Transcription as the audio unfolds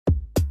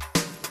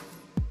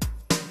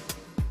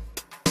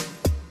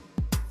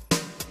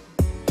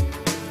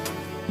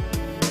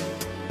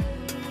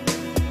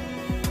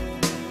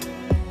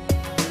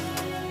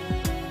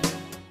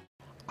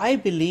I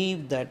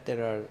believe that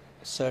there are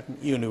certain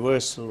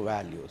universal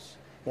values.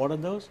 What are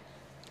those?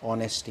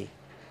 Honesty,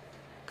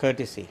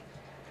 courtesy,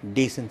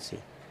 decency,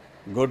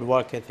 good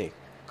work ethic,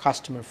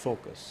 customer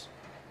focus,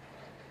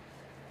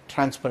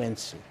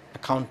 transparency,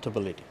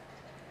 accountability.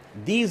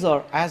 These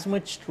are as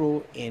much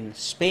true in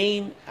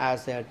Spain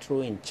as they are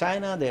true in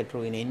China, they are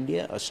true in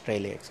India,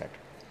 Australia, etc.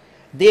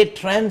 They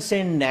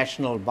transcend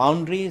national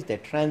boundaries, they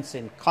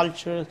transcend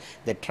cultures,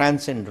 they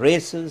transcend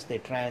races, they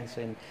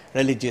transcend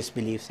religious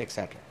beliefs,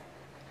 etc.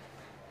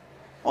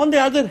 On the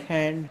other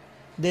hand,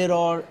 there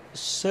are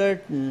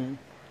certain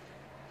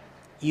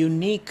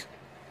unique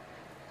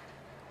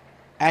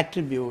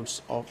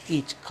attributes of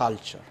each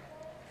culture,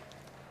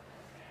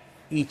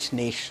 each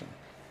nation.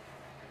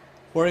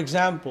 For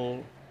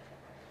example,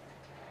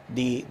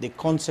 the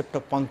concept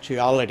of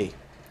punctuality,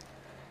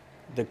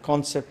 the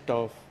concept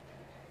of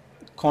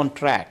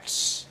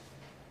contracts,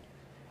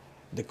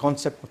 the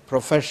concept of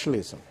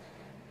professionalism,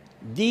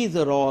 these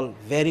are all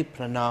very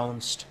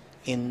pronounced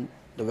in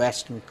the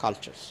Western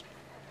cultures.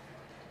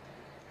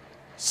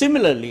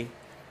 Similarly,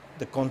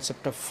 the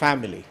concept of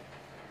family,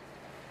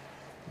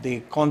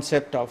 the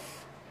concept of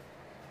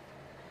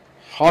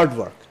hard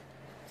work,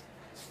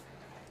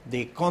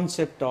 the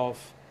concept of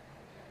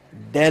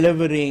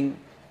delivering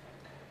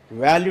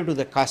value to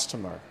the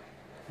customer,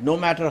 no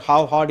matter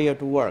how hard you have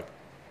to work,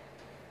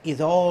 is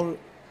all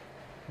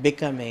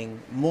becoming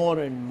more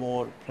and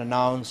more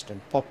pronounced and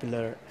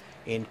popular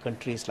in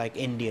countries like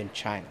India and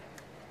China,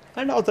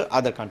 and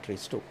other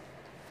countries too.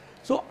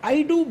 So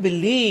I do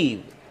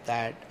believe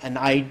that an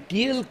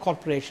ideal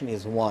corporation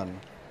is one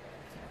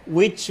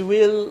which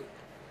will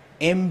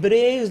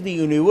embrace the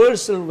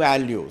universal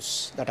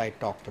values that I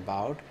talked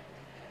about,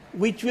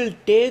 which will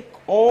take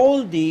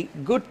all the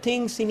good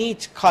things in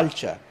each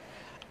culture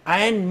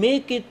and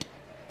make it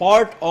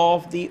part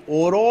of the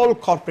overall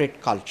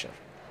corporate culture.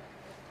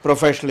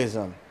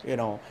 Professionalism,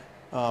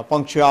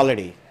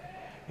 punctuality,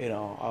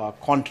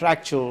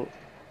 contractual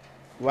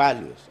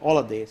values, all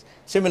of these.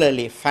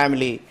 Similarly,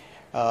 family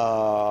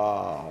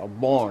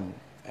bond,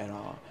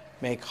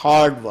 make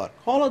hard work.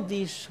 All of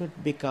these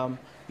should become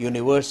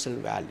universal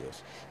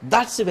values.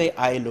 That's the way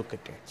I look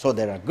at it. So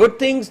there are good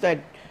things that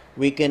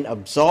we can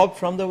absorb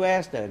from the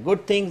West, there are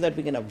good things that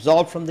we can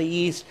absorb from the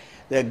East,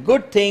 there are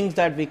good things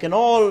that we can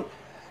all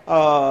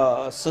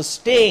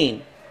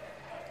sustain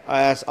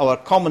as our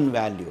common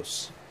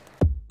values.